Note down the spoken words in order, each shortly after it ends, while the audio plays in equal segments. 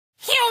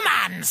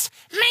ones,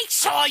 make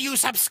sure you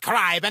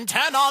subscribe and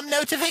turn on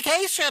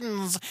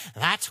notifications.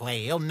 That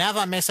way you'll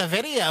never miss a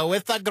video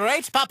with the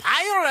great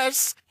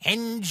Papyrus.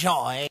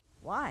 Enjoy.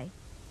 Why?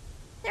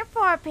 They're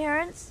for our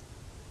parents.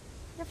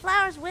 The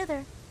flowers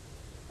wither.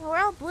 And we're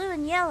all blue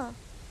and yellow.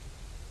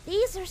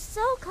 These are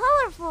so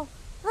colorful.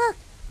 Look,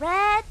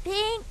 red,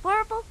 pink,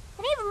 purple,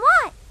 and even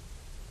white.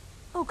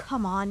 Oh,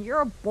 come on,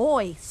 you're a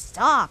boy.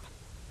 Stop.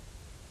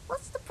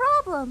 What's the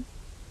problem?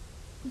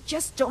 We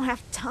just don't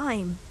have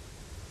time.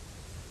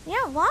 We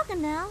aren't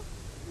walking now,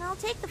 and I'll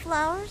take the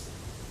flowers.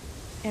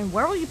 And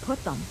where will you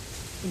put them?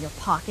 In your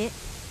pocket?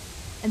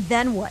 And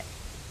then what?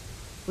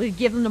 Will you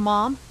give them to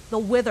Mom?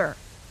 They'll wither.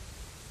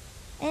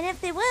 And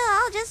if they will,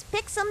 I'll just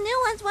pick some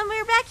new ones when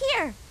we're back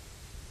here.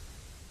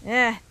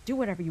 Do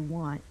whatever you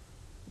want.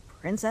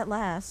 Prince at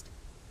last.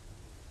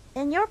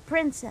 And you're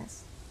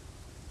princess.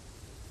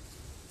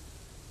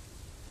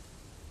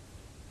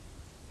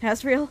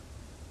 Asriel,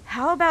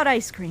 how about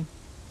ice cream?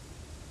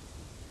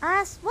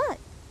 Ice what?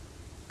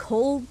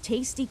 Cold,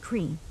 tasty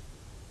cream.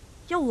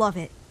 You'll love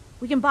it.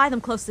 We can buy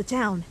them close to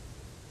town.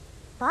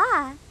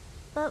 Buy?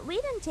 But we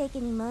didn't take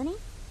any money.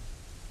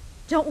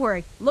 Don't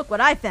worry. Look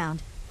what I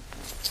found.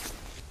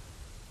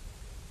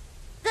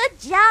 Good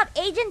job,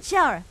 Agent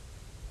Chara.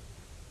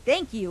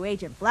 Thank you,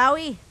 Agent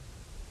Flowey.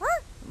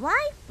 What?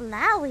 Why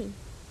Flowey?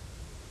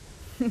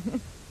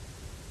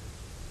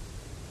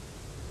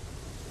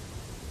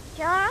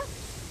 Chara?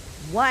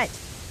 What?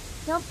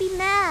 Don't be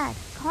mad.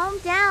 Calm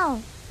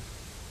down.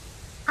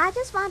 I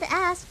just wanted to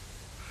ask,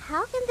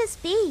 how can this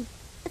be?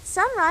 It's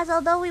sunrise,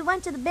 although we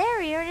went to the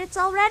barrier and it's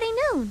already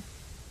noon.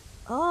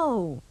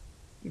 Oh,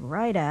 you're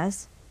right,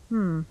 As.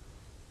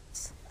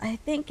 I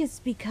think it's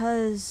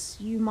because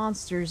you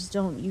monsters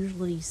don't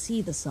usually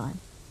see the sun.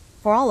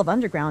 For all of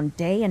Underground,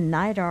 day and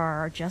night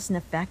are just an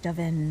effect of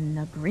an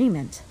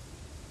agreement.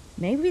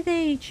 Maybe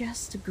they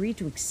just agreed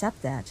to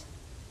accept that.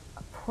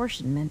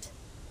 Apportionment.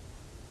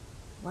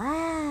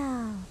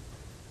 Wow.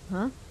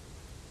 Huh?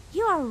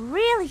 You are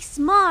really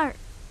smart.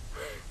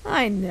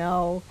 I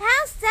know.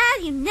 How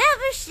sad you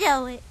never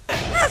show it.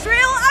 Asriel,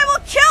 I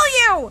will kill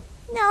you!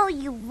 No,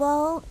 you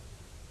won't.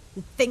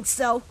 You think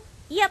so?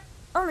 Yep,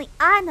 only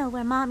I know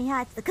where Mommy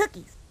hides the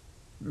cookies.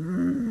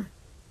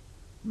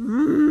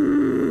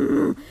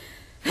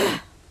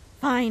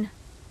 Fine.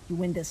 You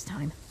win this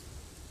time.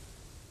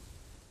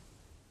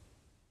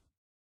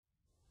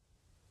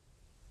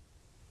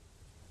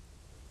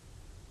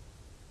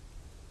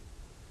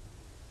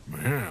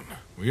 Man,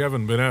 we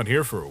haven't been out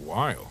here for a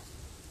while.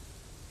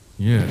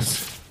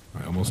 Yes,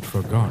 I almost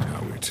forgot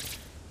how it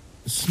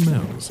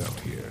smells out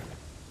here.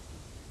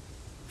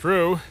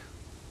 True.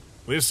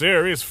 This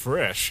air is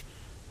fresh.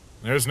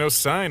 There's no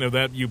sign of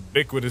that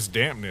ubiquitous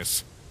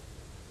dampness.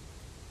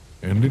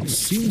 And it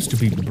seems to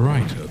be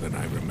brighter than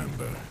I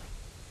remember.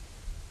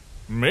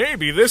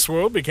 Maybe this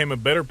world became a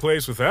better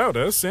place without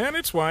us, and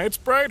it's why it's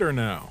brighter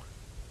now.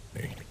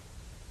 Hey,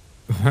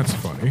 that's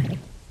funny.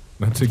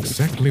 That's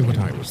exactly what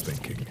I was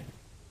thinking.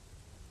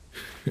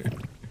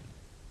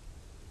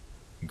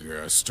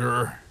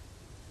 Gaster?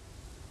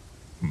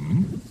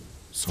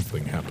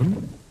 Something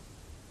happened?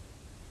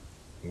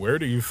 Where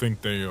do you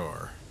think they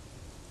are?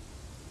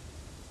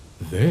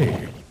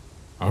 They?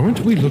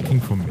 Aren't we looking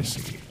for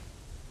Missy?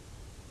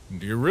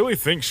 Do you really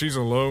think she's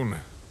alone?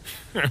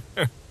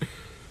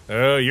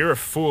 You're a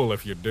fool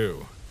if you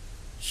do.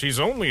 She's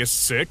only a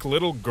sick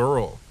little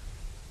girl.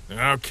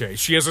 Okay,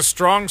 she has a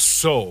strong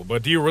soul,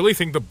 but do you really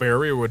think the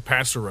barrier would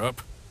pass her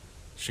up?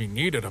 She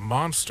needed a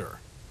monster.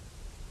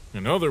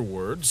 In other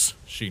words,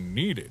 she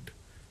needed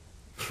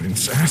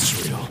Prince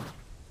Asriel.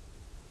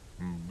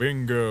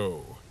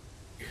 Bingo.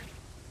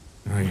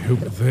 I hope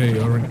they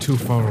aren't too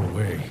far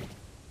away.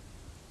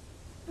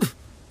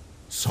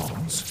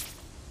 Songs.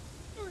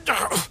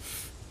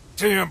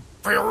 Damn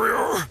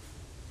barrier!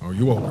 Are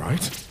you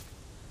alright?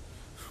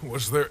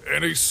 Was there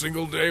any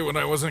single day when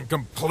I wasn't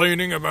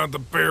complaining about the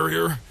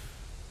barrier?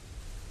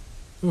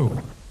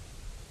 Oh.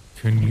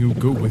 Can you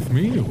go with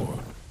me,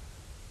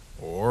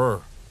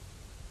 or...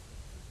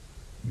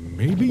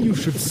 Maybe you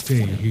should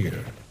stay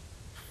here.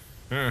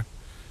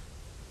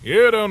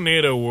 You don't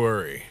need to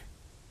worry.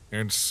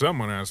 And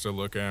someone has to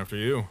look after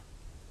you.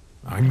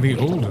 I'm the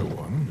older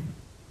one.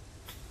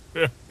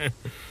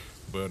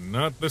 But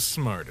not the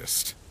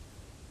smartest.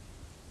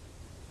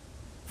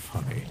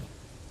 Funny.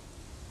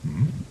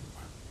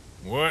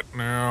 What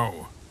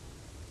now?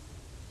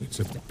 It's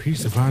a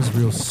piece of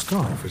Asriel's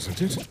scarf,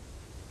 isn't it?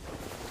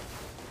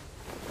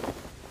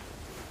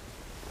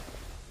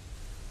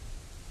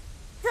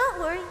 Don't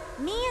worry,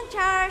 me and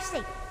Chara are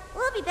safe.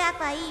 We'll be back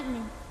by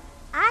evening.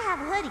 I have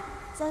a hoodie,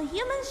 so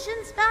humans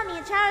shouldn't spot me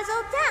in Chara's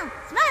old town.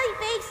 Smiley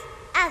face,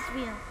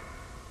 Asriel.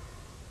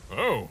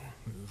 Oh,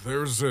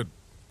 there's a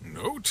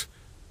note?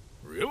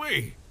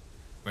 Really?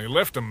 They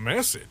left a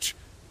message.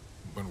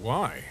 But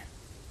why?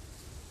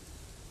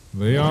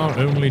 They are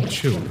only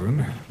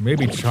children.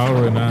 Maybe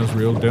Chara and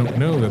Asriel don't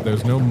know that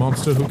there's no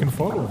monster who can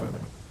follow them.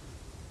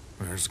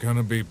 There's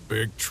gonna be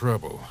big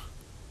trouble.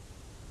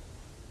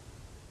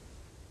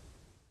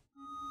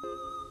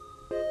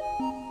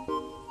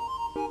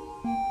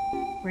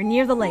 We're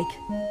near the lake.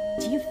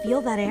 Do you feel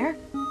that air?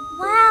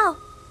 Wow,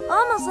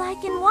 almost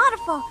like in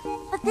waterfall,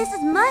 but this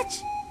is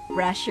much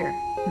Fresher.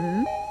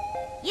 Hmm?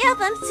 Yep,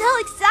 I'm so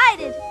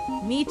excited.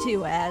 Me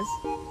too, Az.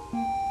 We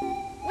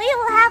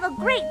will have a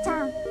great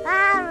time.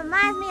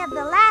 Reminds me of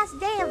the last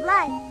day of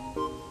life.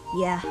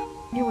 Yeah,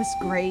 it was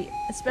great,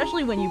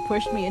 especially when you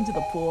pushed me into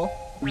the pool.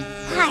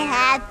 I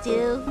had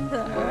to.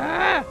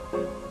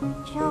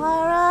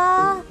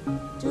 Chara,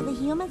 do the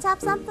humans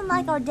have something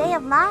like our day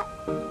of life?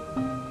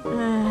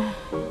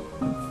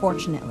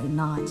 Unfortunately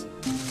not.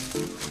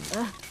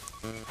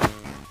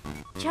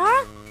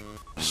 Chara?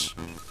 Shh.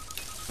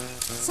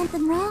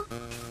 Something wrong?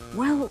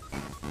 Well,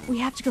 we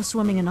have to go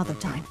swimming another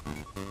time.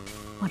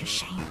 What a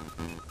shame.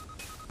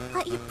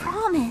 But you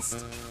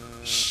promised.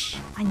 Shh,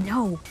 I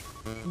know.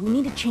 We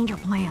need to change our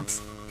plans.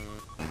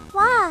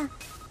 Why?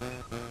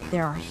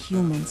 There are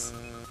humans.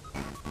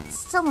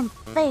 It's so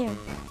unfair.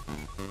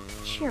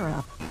 Cheer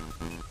up.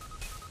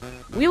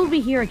 We will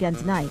be here again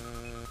tonight,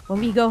 when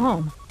we go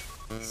home.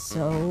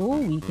 So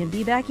we can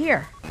be back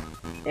here.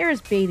 There is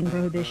bathing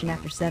prohibition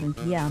after 7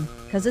 p.m.,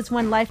 because it's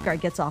when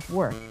lifeguard gets off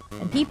work,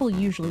 and people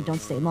usually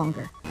don't stay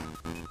longer.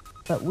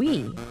 But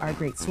we are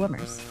great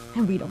swimmers,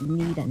 and we don't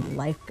need any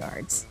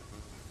lifeguards.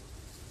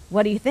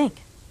 What do you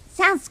think?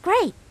 Sounds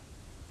great.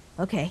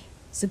 Okay,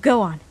 so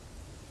go on.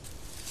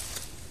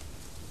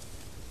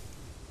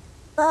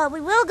 But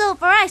we will go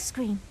for ice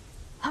cream.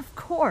 Of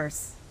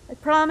course. I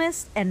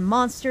promised, and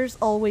monsters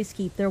always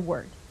keep their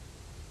word.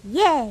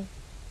 Yay.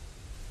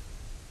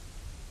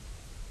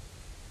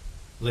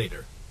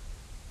 Later.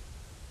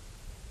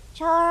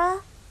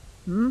 Chara,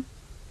 Hmm?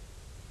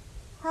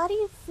 how do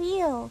you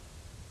feel?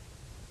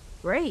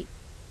 Great.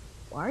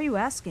 Why are you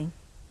asking?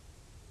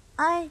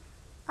 I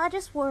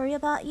just worry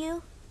about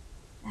you.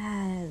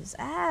 As,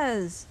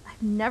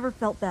 I've never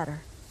felt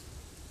better.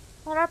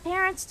 But our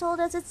parents told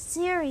us it's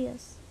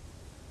serious.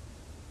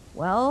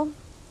 Well,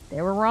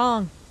 they were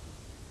wrong.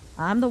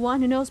 I'm the one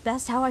who knows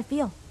best how I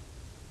feel.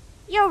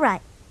 You're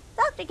right.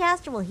 Dr.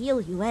 Castor will heal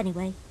you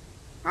anyway.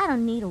 I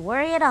don't need to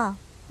worry at all.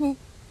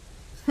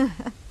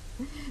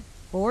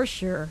 For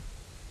sure.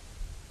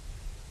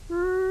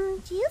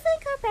 Do you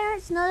think our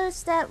parents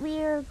noticed that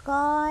we're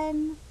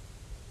gone?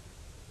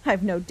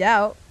 I've no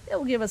doubt it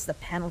will give us the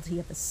penalty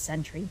of the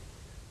century.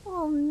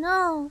 Oh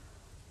no.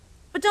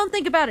 But don't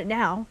think about it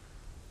now.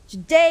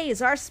 Today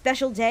is our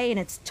special day and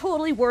it's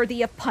totally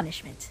worthy of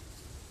punishment.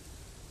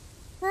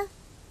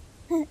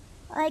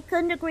 I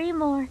couldn't agree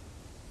more.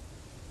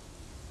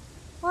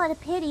 What a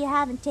pity you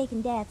haven't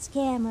taken Dad's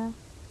camera.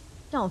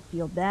 Don't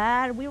feel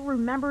bad. We'll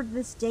remember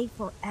this day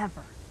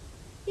forever.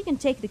 You can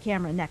take the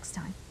camera next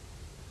time.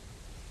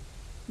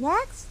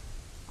 Next?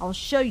 I'll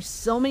show you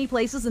so many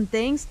places and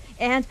things,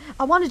 and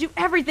I want to do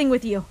everything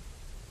with you.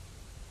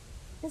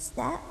 Is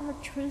that her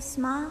true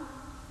smile?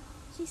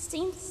 She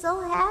seemed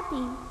so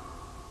happy.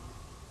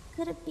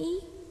 Could it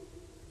be?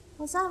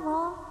 Was I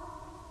wrong?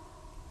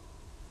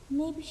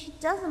 Maybe she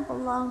doesn't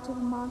belong to the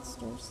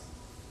monsters.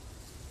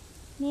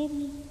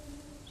 Maybe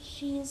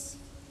she is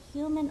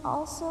human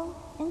also,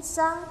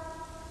 inside?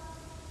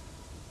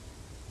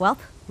 Well,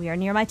 we are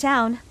near my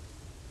town.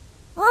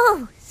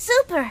 Oh,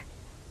 super!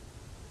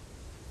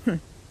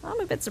 I'm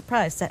a bit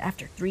surprised that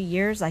after 3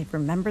 years I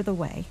remember the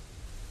way.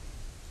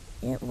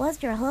 It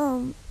was your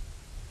home.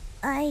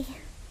 I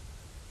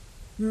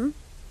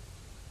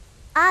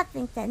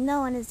think that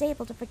no one is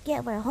able to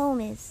forget where home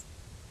is,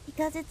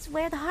 because it's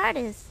where the heart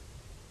is.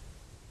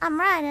 I'm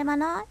right, am I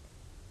not?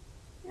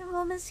 Your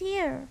home is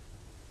here.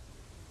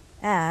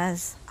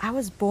 As I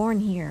was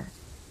born here.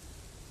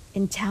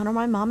 In town are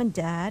my mom and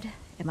dad,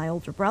 and my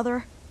older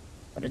brother.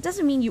 But it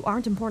doesn't mean you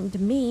aren't important to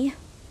me.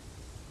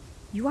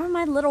 You are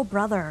my little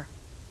brother.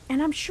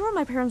 And I'm sure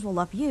my parents will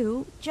love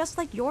you, just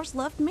like yours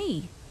loved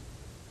me.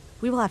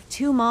 We will have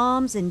 2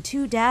 moms and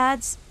 2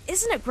 dads.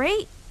 Isn't it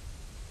great?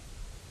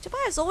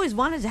 Tobias always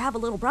wanted to have a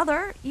little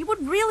brother. You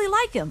would really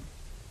like him.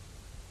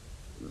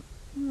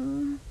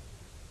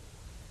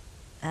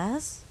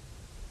 As?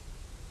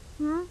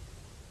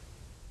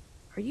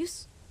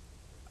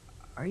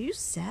 Are you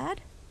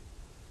sad?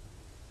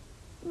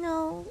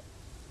 No,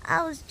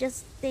 I was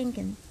just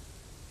thinking.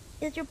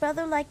 Is your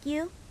brother like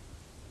you?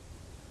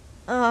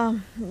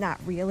 Not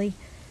really.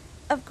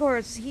 Of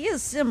course, he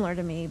is similar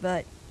to me,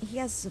 but he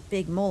has a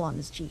big mole on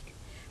his cheek.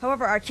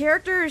 However, our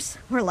characters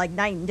were like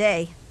night and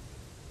day.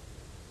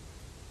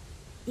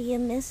 Do you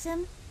miss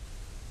him?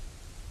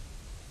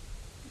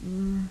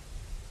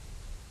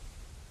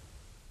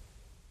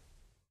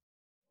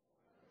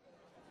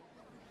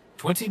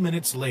 20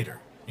 minutes later,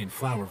 in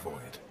Flower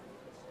Void.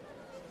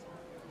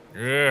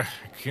 I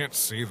can't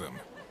see them.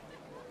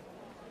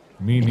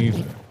 Me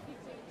neither.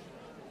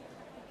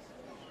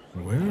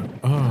 Where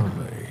are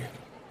they?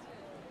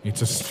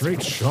 It's a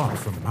straight shot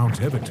from Mount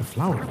Ebott to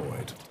Flower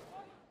Void.